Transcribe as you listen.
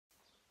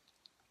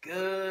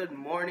Good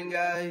morning,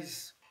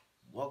 guys.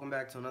 Welcome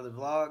back to another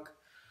vlog.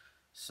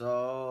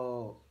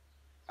 So,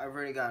 I've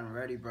already gotten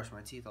ready, brushed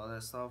my teeth, all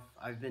that stuff.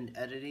 I've been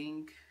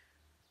editing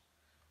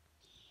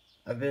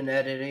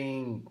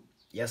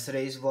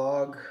yesterday's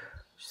vlog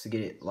just to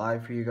get it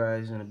live for you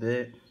guys in a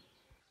bit.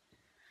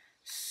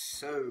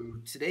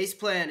 So, today's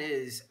plan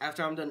is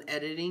after I'm done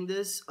editing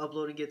this,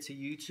 uploading it to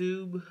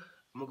YouTube,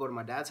 I'm gonna go to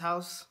my dad's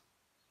house,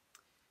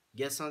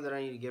 get something that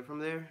I need to get from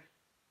there,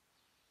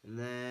 and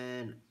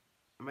then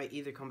I might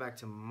either come back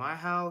to my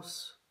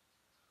house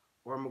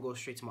or I'm gonna go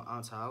straight to my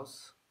aunt's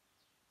house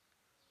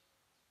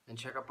and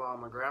check up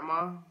on my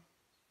grandma,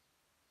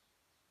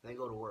 then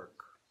go to work.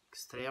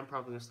 Because today I'm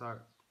probably gonna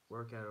start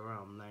work at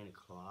around 9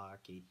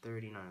 o'clock,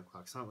 8:30, 9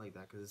 o'clock, something like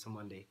that, because it's a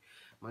Monday.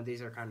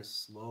 Mondays are kind of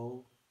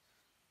slow.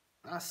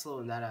 Not slow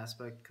in that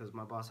aspect, because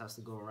my boss has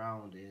to go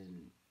around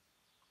and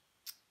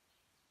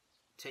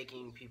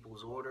taking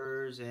people's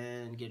orders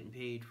and getting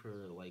paid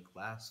for like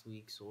last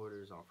week's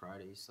orders on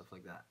Fridays, stuff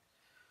like that.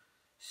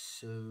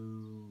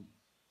 So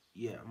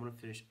yeah, I'm gonna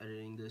finish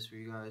editing this for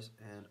you guys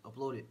and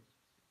upload it.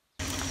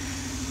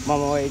 I'm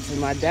on my way to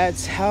my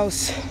dad's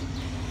house.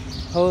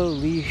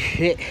 Holy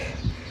shit.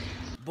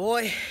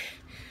 Boy,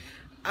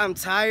 I'm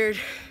tired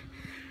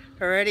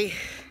already.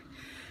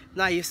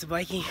 Not used to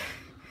biking.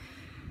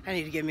 I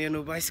need to get me a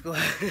new bicycle.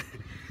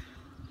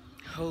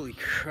 Holy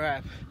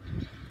crap.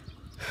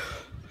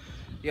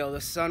 Yo, the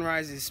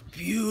sunrise is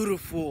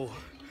beautiful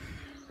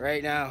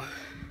right now.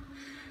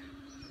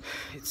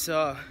 It's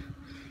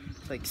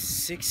like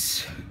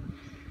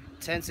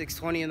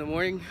 6:20 in the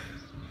morning.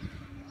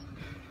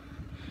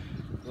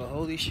 Well,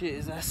 holy shit,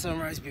 is that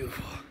sunrise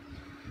beautiful.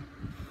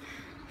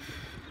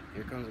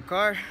 Here comes the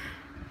car.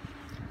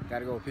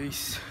 Gotta go,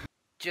 peace.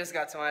 Just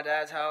got to my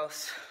dad's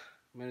house.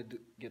 I'm gonna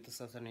get the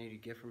stuff that I need to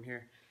get from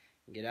here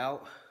and get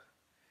out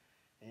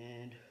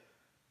and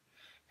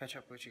catch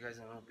up with you guys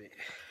in a little bit.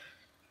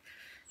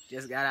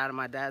 Just got out of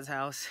my dad's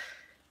house.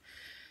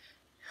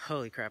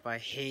 Holy crap, I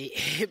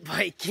hate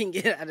biking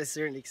at a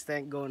certain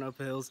extent, going up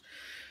hills.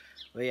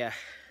 But yeah,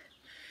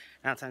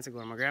 now time to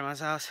go to my grandma's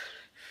house.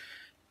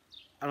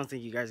 I don't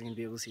think you guys are gonna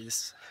be able to see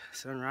this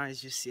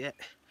sunrise just yet.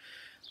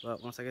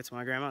 But once I get to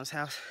my grandma's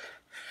house,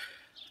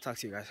 I'll talk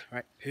to you guys. All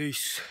right,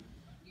 peace.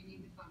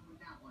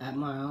 At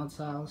my aunt's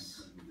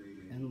house,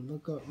 and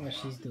look at what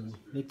she's doing.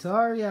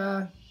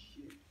 Victoria!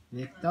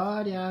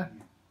 Victoria!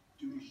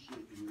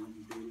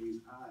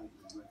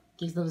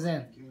 ¿Qué estás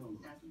haciendo?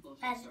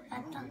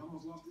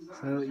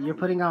 So you're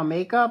putting on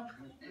makeup?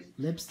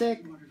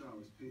 Lipstick?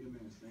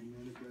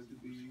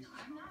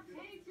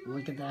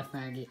 Look at that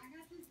faggot.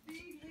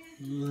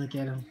 Look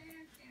at him.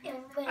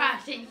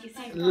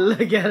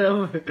 Look at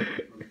him.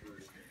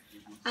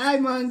 Hi,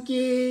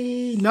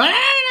 monkey. No,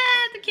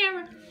 the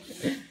camera.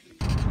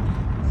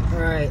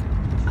 Alright,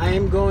 I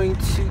am going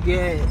to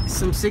get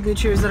some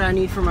signatures that I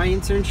need for my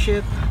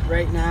internship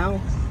right now.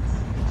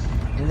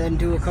 And then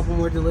do a couple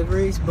more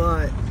deliveries,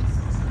 but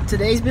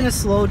today's been a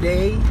slow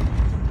day.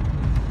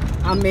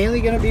 I'm mainly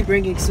going to be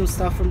bringing some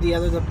stuff from the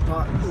other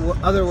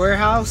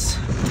warehouse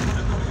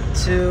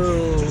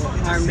to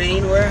our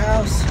main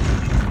warehouse,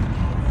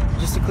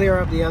 just to clear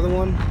up the other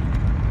one.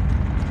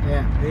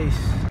 Yeah, peace.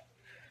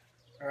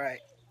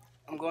 Alright,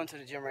 I'm going to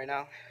the gym right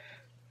now.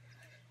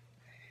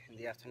 In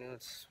the afternoon,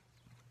 it's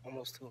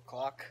almost 2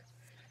 o'clock.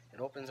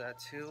 It opens at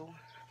 2.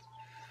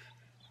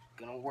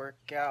 Gonna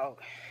work out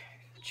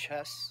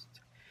chest,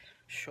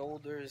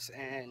 shoulders,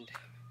 and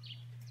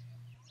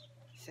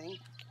I think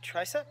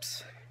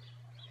triceps.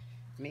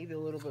 Maybe a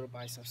little bit of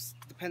biceps,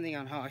 depending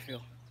on how I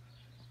feel.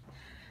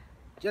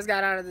 Just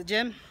got out of the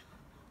gym.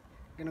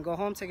 Gonna go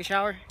home, take a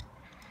shower,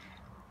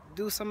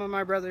 do some of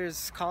my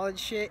brother's college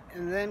shit,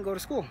 and then go to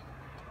school.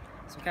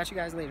 So catch you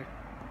guys later.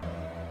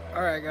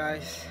 Alright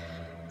guys,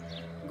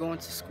 I'm going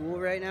to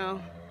school right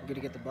now. I'm gonna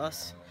get the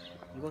bus.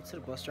 I'm going to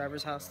the bus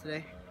driver's house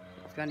today.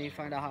 I'm gonna need to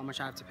find out how much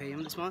I have to pay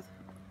him this month.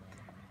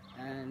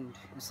 And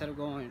instead of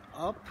going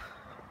up,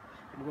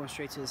 I'm going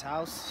straight to his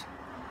house.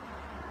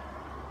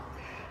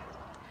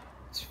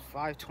 It's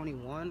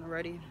 5:21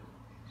 already.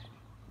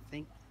 I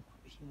think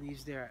he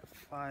leaves there at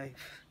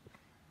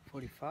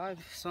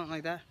 5:45, something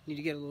like that. Need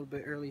to get a little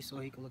bit early so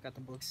he can look at the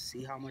books,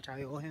 see how much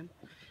I owe him,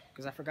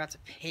 because I forgot to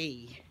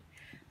pay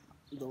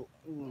the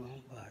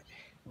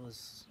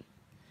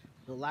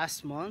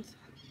last month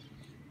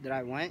that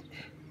I went,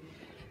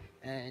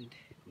 and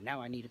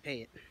now I need to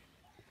pay it.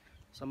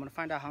 So I'm gonna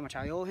find out how much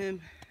I owe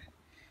him.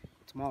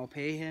 Tomorrow I'll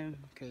pay him,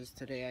 because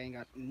today I ain't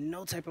got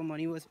no type of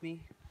money with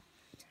me.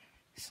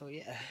 So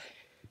yeah,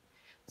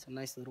 it's a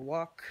nice little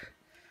walk.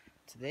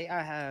 Today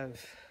I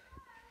have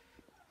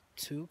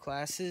 2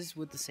 classes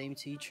with the same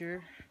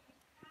teacher,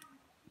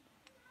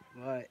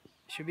 but it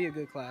should be a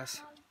good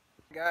class.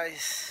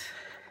 Guys,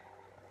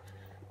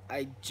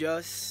 I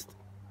just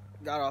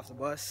got off the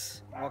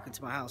bus. I'm walking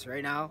to my house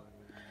right now.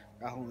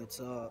 Got home, it's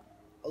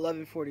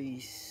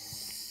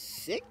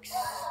 11:46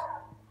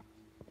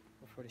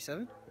 or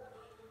 47,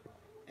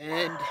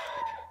 and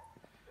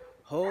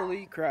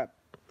holy crap,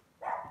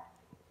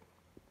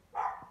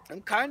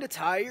 I'm kind of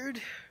tired,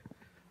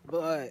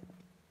 but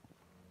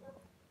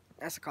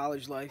That's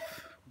college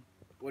life.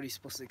 What are you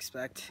supposed to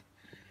expect?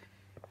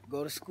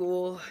 Go to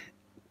school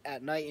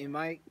at night in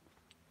my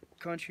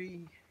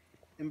country.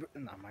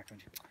 Not my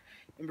country.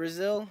 In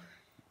Brazil,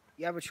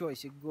 you have a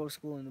choice. You can go to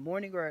school in the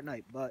morning or at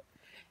night. But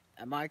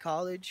at my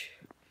college,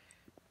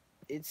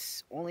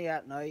 it's only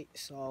at night.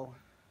 So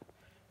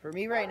for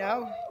me right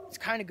now, it's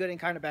kind of good and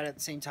kind of bad at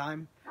the same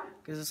time.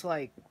 Because it's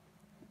like,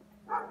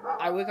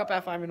 I wake up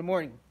at 5 in the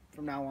morning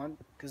from now on.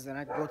 Because then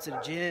I can go to the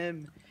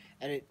gym,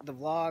 edit the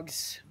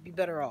vlogs, be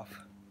better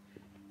off.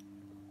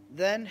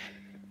 Then,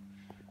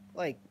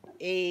 like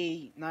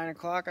 8, 9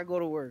 o'clock, I go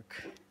to work.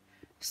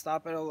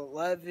 Stop at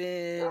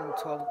 11,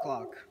 12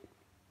 o'clock.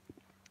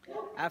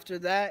 After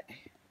that,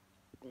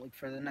 like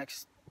for the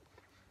next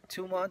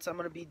 2 months, I'm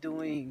going to be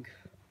doing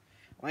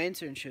my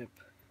internship.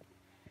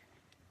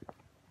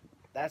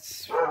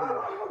 That's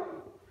from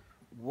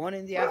 1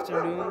 in the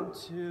afternoon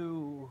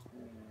to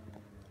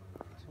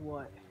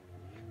what?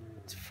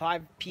 It's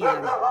 5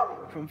 p.m.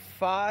 From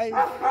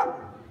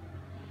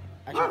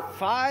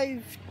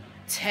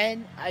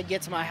 5:10, I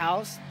get to my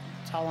house.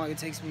 That's how long it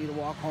takes me to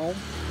walk home.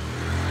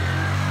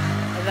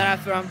 And then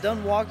after I'm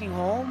done walking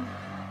home,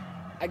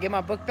 I get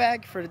my book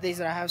bag for the days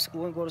that I have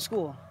school and go to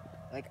school.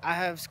 Like, I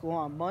have school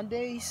on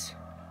Mondays,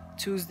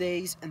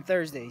 Tuesdays, and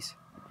Thursdays.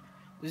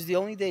 Those are the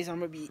only days I'm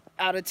going to be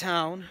out of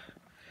town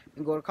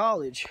and go to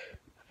college.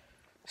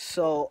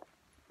 So,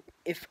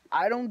 if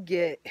I don't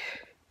get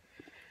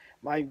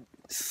my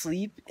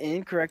sleep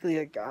in correctly,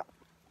 like,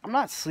 I'm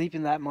not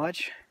sleeping that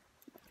much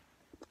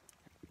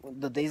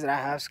the days that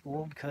I have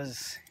school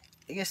because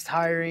it gets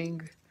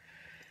tiring.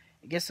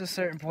 It gets to a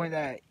certain point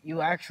that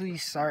you actually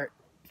start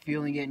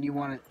feeling it and you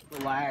want to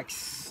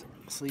relax,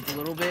 sleep a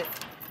little bit.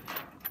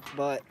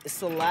 But it's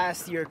the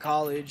last year of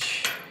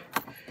college.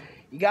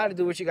 You got to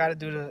do what you got to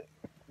do to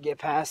get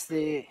past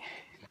it,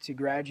 to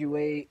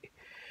graduate.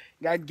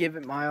 You got to give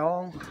it my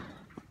all.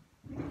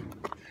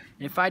 And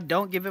if I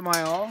don't give it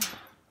my all,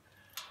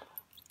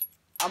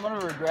 I'm going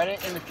to regret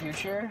it in the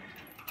future.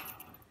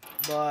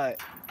 But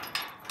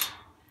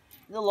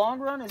in the long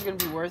run, it's going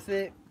to be worth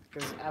it.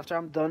 Because after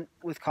I'm done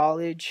with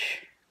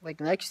college, like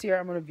next year,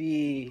 I'm going to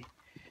be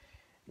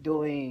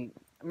paying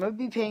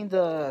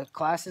the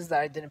classes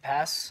that I didn't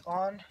pass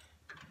on.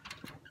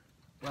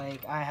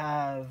 Like, I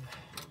have,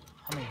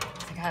 how many? I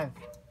think I have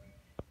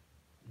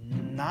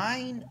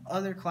 9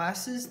 other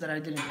classes that I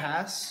didn't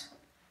pass.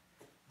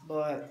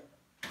 But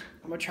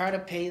I'm going to try to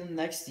pay them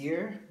next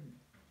year.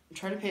 I'm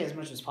trying to pay as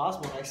much as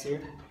possible next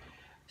year.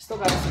 Still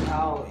got to see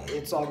how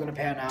it's all going to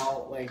pan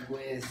out, like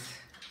with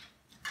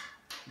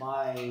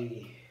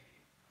my...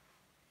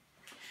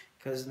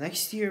 Because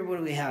next year, what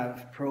do we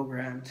have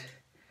programmed?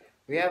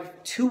 We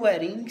have 2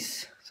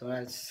 weddings, so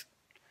that's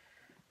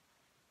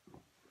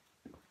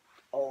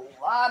a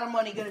lot of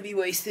money going to be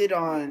wasted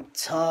on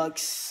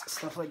tux,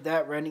 stuff like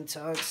that, renting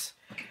tux.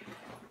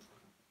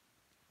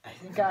 I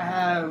think I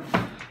have,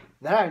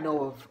 that I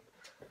know of,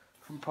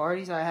 from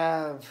parties I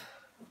have,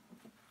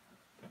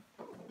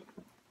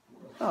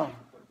 oh,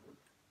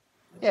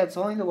 yeah, it's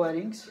only the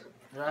weddings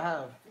that I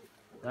have,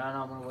 that I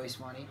know I'm going to waste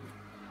money.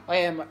 Oh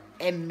yeah,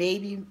 and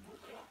maybe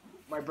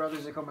my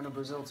brothers are coming to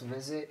Brazil to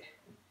visit.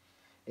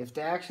 If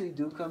they actually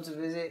do come to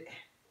visit,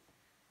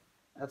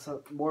 that's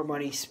more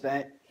money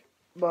spent.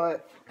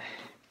 But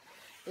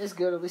it's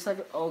good. At least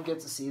I'll get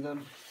to see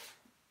them.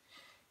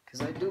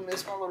 Because I do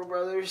miss my little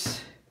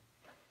brothers.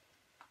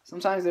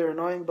 Sometimes they're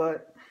annoying,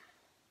 but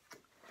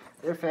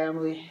they're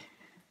family.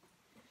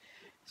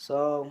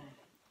 So,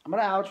 I'm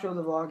going to outro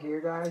the vlog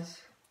here,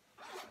 guys.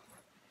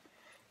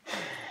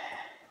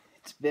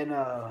 It's been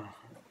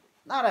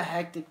not a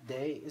hectic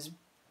day. It's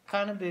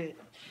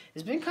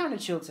been kind of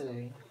chill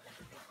today.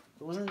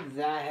 It wasn't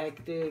that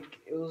hectic.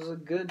 It was a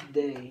good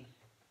day.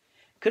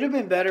 Could have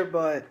been better,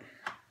 but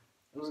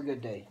it was a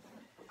good day.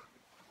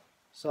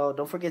 So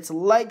don't forget to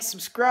like,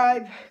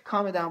 subscribe,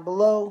 comment down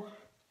below.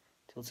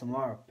 Till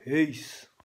tomorrow. Peace.